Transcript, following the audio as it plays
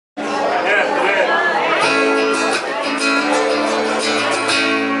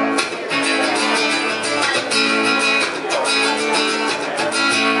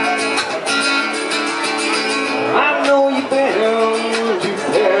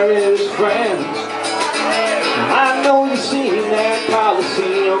friends. I know you've seen that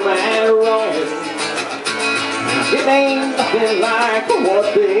Coliseum at Rome. It ain't nothing like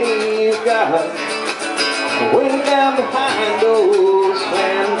what they've got way down behind those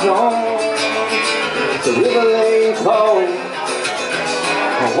phantoms. It's a river they call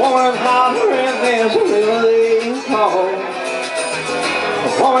a woman hollering. There's a river they call a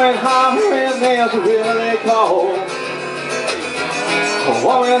woman hollering. There's a river they call a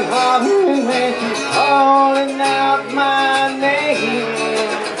woman hollering. And she's calling out my name.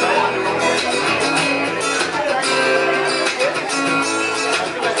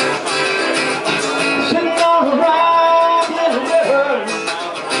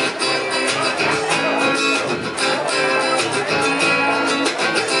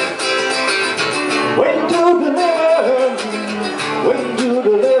 Waiting to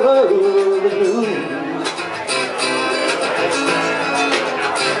deliver the news.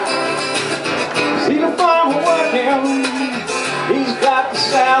 See the farmer working, he's got the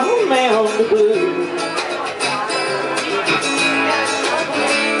Salamander blues.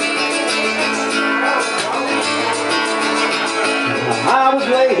 I was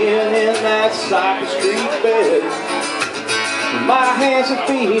laying in that side street bed. My hands and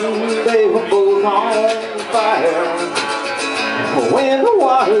feet, they were both on fire. When the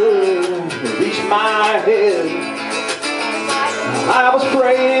water reached my head, I was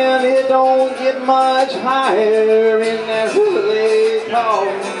praying it don't get much higher in that river they call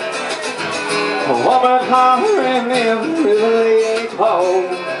a woman hollering. In the river they call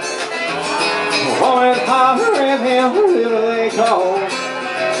a woman hollering. In the river they call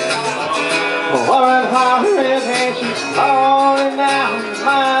a woman hollering. And she's calling out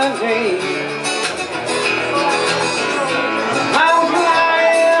my name.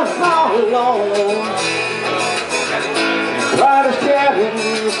 Alone, Riders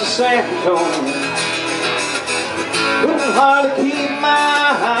cabins to San Antonio. Couldn't hardly keep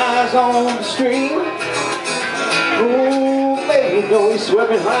my eyes on the street. Ooh, baby, though he's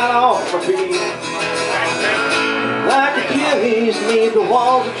sweeping right off my feet. Like Achilles neath the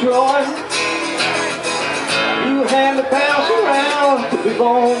walls of Troy, you had to bounce around to be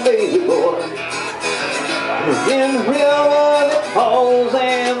born, baby boy. In the river that falls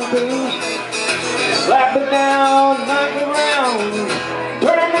and booze, slap it down, knock it around,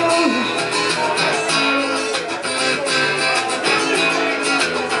 turn it loose.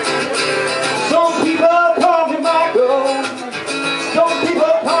 Some people call me Michael, some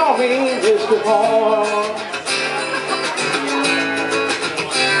people call me Mr. Horne.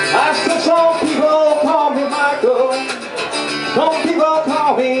 I said some people call me Michael, some people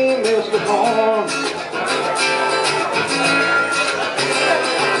call me Mr. Horne.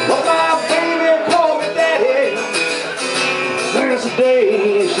 But my baby called me Daddy since the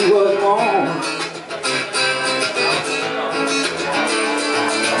day she was born.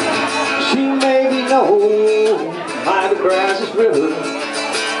 She made me know by the grass is river.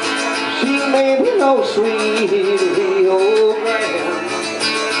 She made me know sweet Rio Grande.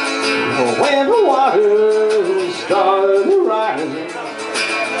 When the water started rising,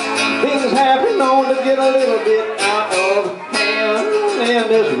 things happened on to get a little bit out of hand. In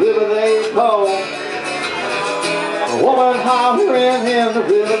this river they call a woman hollering. In the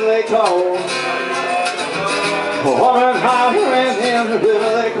river they call a woman hollering. In the river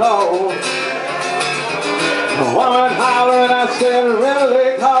they call a woman hollering. I said the river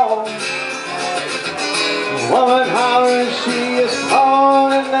they call a woman hollering. She